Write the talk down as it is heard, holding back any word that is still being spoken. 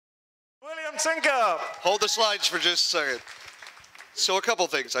from Tincup. Hold the slides for just a second. So a couple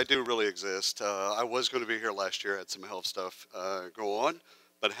things. I do really exist. I was going to be here last year. I had some health stuff go on.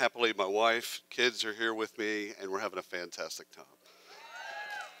 But happily, my wife, kids are here with me, and we're having a fantastic time.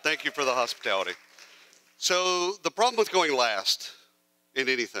 Thank you for the hospitality. So the problem with going last in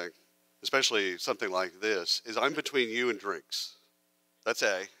anything, especially something like this, is I'm between you and drinks. That's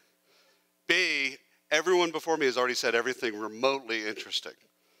A. B, everyone before me has already said everything remotely interesting.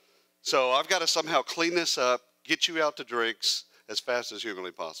 So I've got to somehow clean this up, get you out to drinks as fast as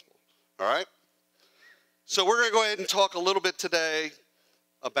humanly possible. All right? So we're going to go ahead and talk a little bit today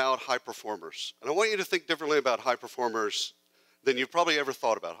about high performers. And I want you to think differently about high performers than you've probably ever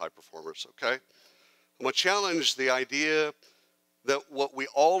thought about high performers, okay? I'm going to challenge the idea that what we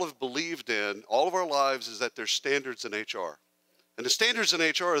all have believed in all of our lives is that there's standards in HR. And the standards in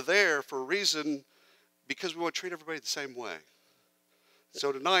HR are there for a reason, because we want to treat everybody the same way.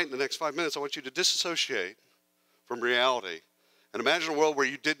 So tonight, in the next 5 minutes, I want you to disassociate from reality and imagine a world where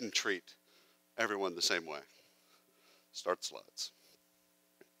you didn't treat everyone the same way. Start slides.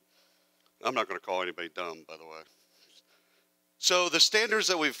 I'm not going to call anybody dumb, by the way. So the standards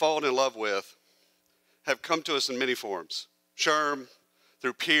that we've fallen in love with have come to us in many forms. SHRM,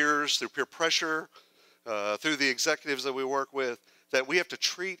 through peers, through peer pressure, through the executives that we work with, that we have to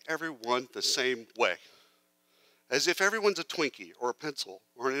treat everyone the same way. As if everyone's a Twinkie or a pencil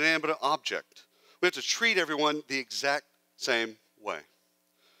or an inanimate object. We have to treat everyone the exact same way.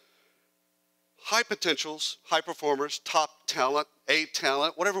 High potentials, high performers, top talent, A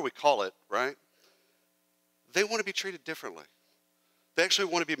talent, whatever we call it, right? They want to be treated differently. They actually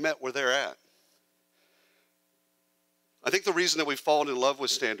want to be met where they're at. I think the reason that we've fallen in love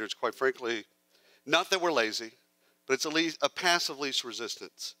with standards, quite frankly, not that we're lazy, but it's a path of least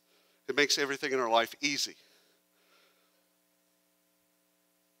resistance. It makes everything in our life easy.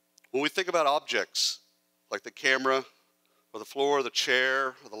 When we think about objects, like the camera, or the floor, or the chair,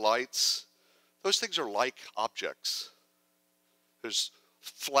 or the lights, those things are like objects. There's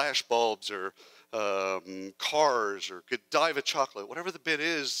flash bulbs, or cars, or Godiva chocolate, whatever the bit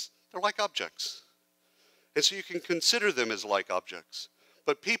is, they're like objects. And so you can consider them as like objects.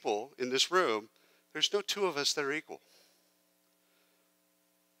 But people in this room, there's no two of us that are equal.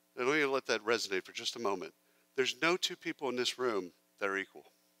 And let me let that resonate for just a moment. There's no two people in this room that are equal,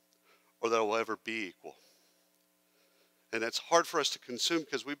 or that will ever be equal. And that's hard for us to consume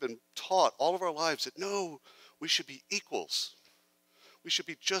because we've been taught all of our lives that no, we should be equals. We should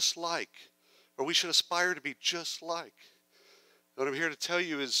be just like, or we should aspire to be just like. What I'm here to tell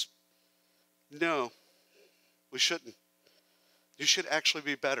you is, no, we shouldn't. You should actually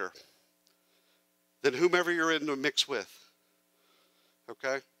be better than whomever you're in the mix with,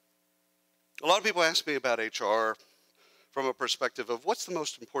 okay? A lot of people ask me about HR from a perspective of what's the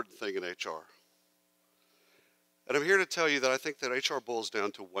most important thing in HR? And I'm here to tell you that I think that HR boils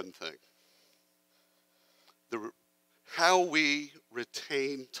down to one thing. How we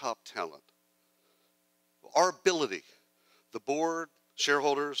retain top talent. Our ability, the board,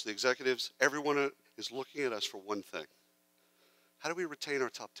 shareholders, the executives, everyone is looking at us for one thing. How do we retain our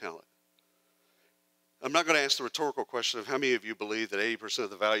top talent? I'm not going to ask the rhetorical question of how many of you believe that 80% of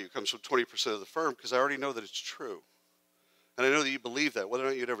the value comes from 20% of the firm, because I already know that it's true. And I know that you believe that, whether or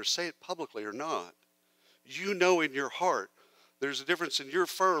not you'd ever say it publicly or not. You know in your heart there's a difference in your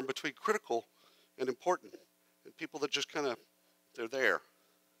firm between critical and important, and people that just kind of, they're there.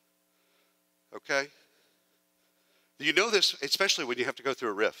 Okay? You know this, especially when you have to go through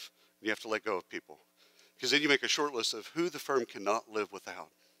a RIF, and you have to let go of people. Because then you make a short list of who the firm cannot live without.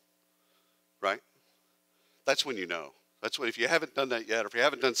 Right? That's when you know. That's when, if you haven't done that yet, or if you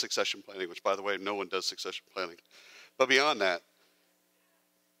haven't done succession planning, which by the way, no one does succession planning. But beyond that,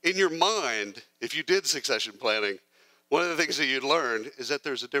 in your mind, if you did succession planning, one of the things that you'd learn is that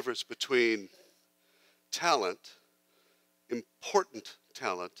there's a difference between talent, important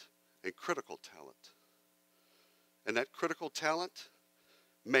talent, and critical talent. And that critical talent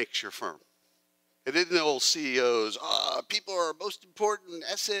makes your firm. It isn't the old CEOs, people are most important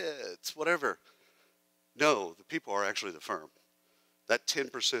assets, whatever. No, the people are actually the firm. That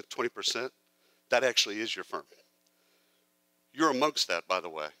 10%, 20%, that actually is your firm. You're amongst that, by the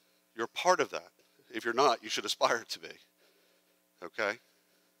way. You're part of that. If you're not, you should aspire to be. Okay?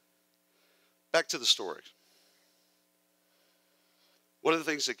 Back to the story. One of the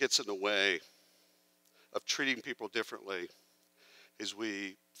things that gets in the way of treating people differently is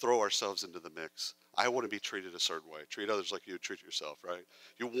we throw ourselves into the mix. I want to be treated a certain way. Treat others like you would treat yourself, right?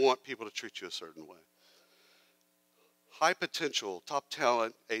 You want people to treat you a certain way. High potential, top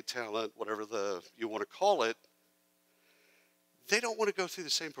talent, A talent, whatever you want to call it, they don't want to go through the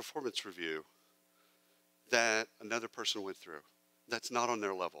same performance review that another person went through. That's not on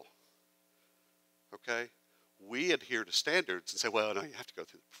their level. Okay? We adhere to standards and say, well, no, you have to go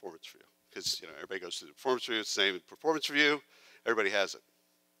through the performance review. Because everybody goes through the performance review, it's the same performance review, everybody has it.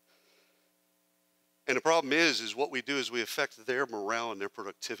 And the problem is what we do is we affect their morale and their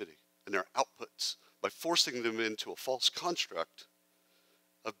productivity and their outputs by forcing them into a false construct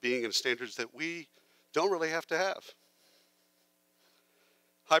of being in standards that we don't really have to have.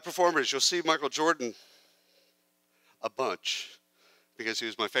 High performers, you'll see Michael Jordan a bunch because he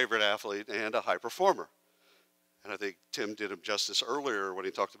was my favorite athlete and a high performer. And I think Tim did him justice earlier when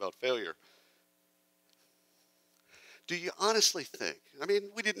he talked about failure. Do you honestly think, I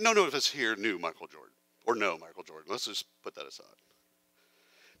mean, none of us here knew Michael Jordan, or know Michael Jordan. Let's just put that aside.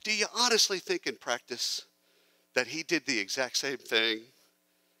 Do you honestly think in practice that he did the exact same thing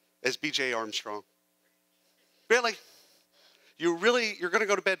as B.J. Armstrong? Really? You're going to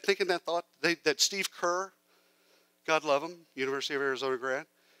go to bed thinking that thought, that Steve Kerr, God love him, University of Arizona grad,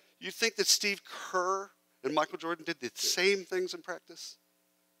 you think that Steve Kerr and Michael Jordan did the same things in practice?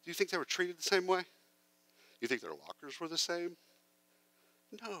 Do you think they were treated the same way? You think their lockers were the same?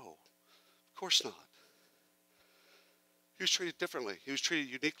 No, of course not. He was treated differently. He was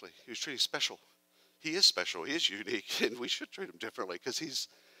treated uniquely. He was treated special. He is special. He is unique, and we should treat him differently because he's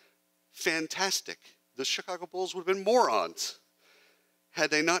fantastic. The Chicago Bulls would have been morons had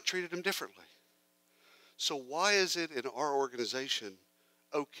they not treated him differently. So why is it in our organization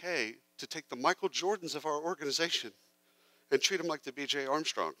okay to take the Michael Jordans of our organization and treat them like the B.J.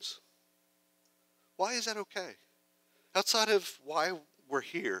 Armstrongs? Why is that okay? Outside of why we're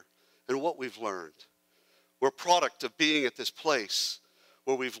here and what we've learned. We're a product of being at this place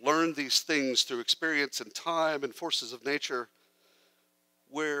where we've learned these things through experience and time and forces of nature,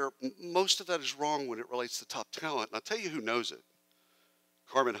 where most of that is wrong when it relates to top talent. And I'll tell you who knows it.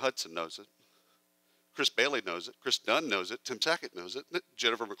 Carmen Hudson knows it. Chris Bailey knows it. Chris Dunn knows it. Tim Sackett knows it.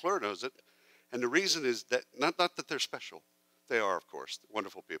 Jennifer McClure knows it. And the reason is that, not that they're special. They are, of course,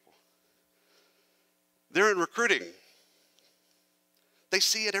 wonderful people. They're in recruiting. They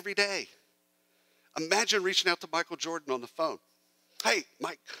see it every day. Imagine reaching out to Michael Jordan on the phone. Hey,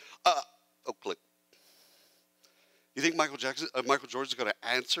 Mike, click. You think Michael Jordan's going to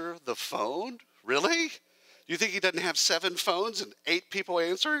answer the phone? Really? You think he doesn't have 7 phones and 8 people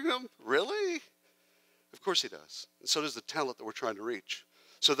answering them? Really? Of course he does. And so does the talent that we're trying to reach.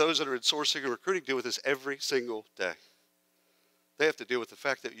 So those that are in sourcing and recruiting deal with this every single day. They have to deal with the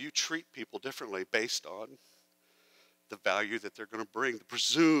fact that you treat people differently based on the value that they're going to bring, the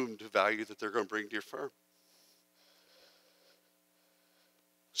presumed value that they're going to bring to your firm.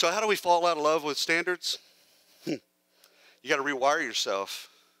 So how do we fall out of love with standards? You got to rewire yourself.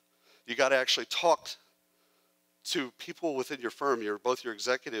 You got to actually talk to people within your firm, both your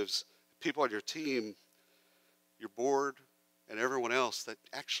executives, people on your team, your board, and everyone else, that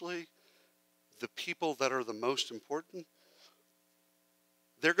actually the people that are the most important,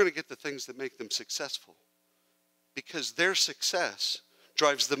 they're going to get the things that make them successful because their success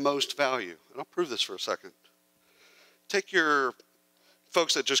drives the most value. And I'll prove this for a second. Take your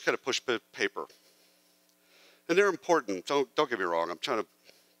folks that just kind of push paper. And they're important. Don't get me wrong. I'm trying to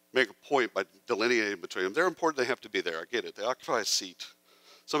make a point by delineating between them. They're important. They have to be there. I get it. They occupy a seat.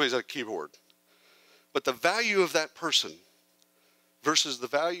 Somebody's at a keyboard. But the value of that person versus the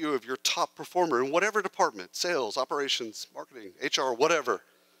value of your top performer in whatever department, sales, operations, marketing, HR, whatever,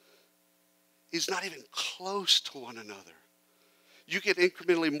 is not even close to one another. You get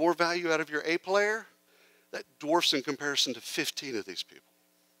incrementally more value out of your A player that dwarfs in comparison to 15 of these people.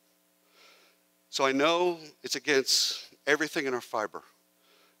 So I know it's against everything in our fiber.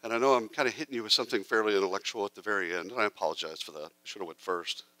 And I know I'm kind of hitting you with something fairly intellectual at the very end, and I apologize for that. I should have went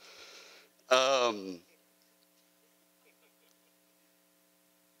first. I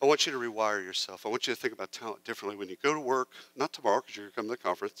want you to rewire yourself. I want you to think about talent differently when you go to work, not tomorrow because you're going to come to the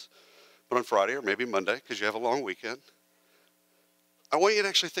conference, but on Friday or maybe Monday because you have a long weekend. I want you to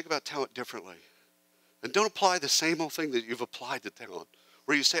actually think about talent differently. And don't apply the same old thing that you've applied to talent,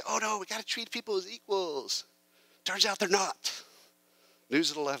 where you say, oh no, we got to treat people as equals. Turns out they're not.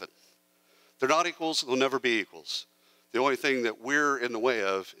 News at 11. They're not equals, they'll never be equals. The only thing that we're in the way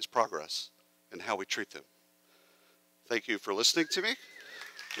of is progress and how we treat them. Thank you for listening to me.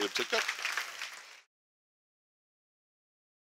 Tincup.